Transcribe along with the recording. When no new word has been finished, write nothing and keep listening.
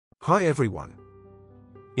Hi everyone.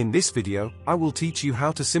 In this video, I will teach you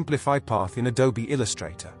how to simplify path in Adobe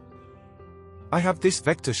Illustrator. I have this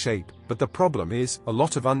vector shape, but the problem is a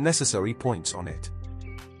lot of unnecessary points on it.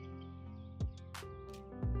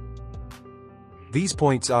 These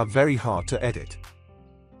points are very hard to edit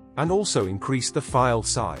and also increase the file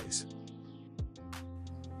size.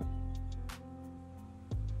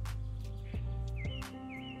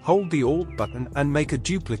 Hold the Alt button and make a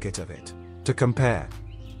duplicate of it to compare.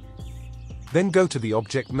 Then go to the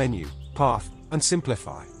Object menu, Path, and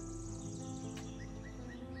Simplify.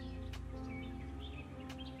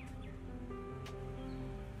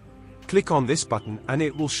 Click on this button and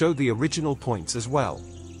it will show the original points as well.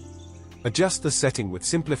 Adjust the setting with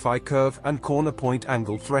Simplify Curve and Corner Point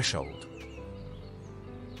Angle Threshold.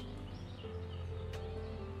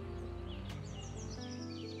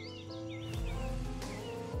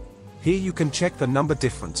 Here you can check the number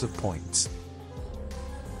difference of points.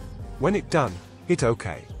 When it's done, hit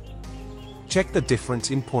OK. Check the difference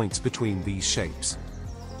in points between these shapes.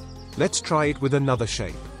 Let's try it with another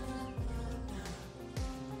shape.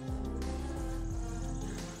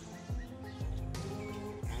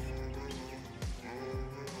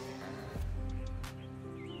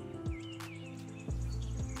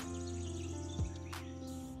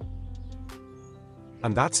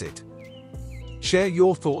 And that's it. Share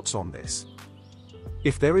your thoughts on this.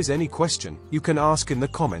 If there is any question, you can ask in the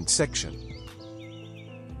comment section.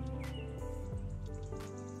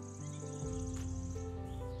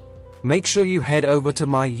 Make sure you head over to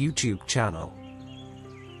my YouTube channel,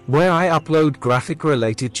 where I upload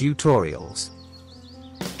graphic-related tutorials.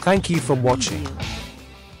 Thank you for watching.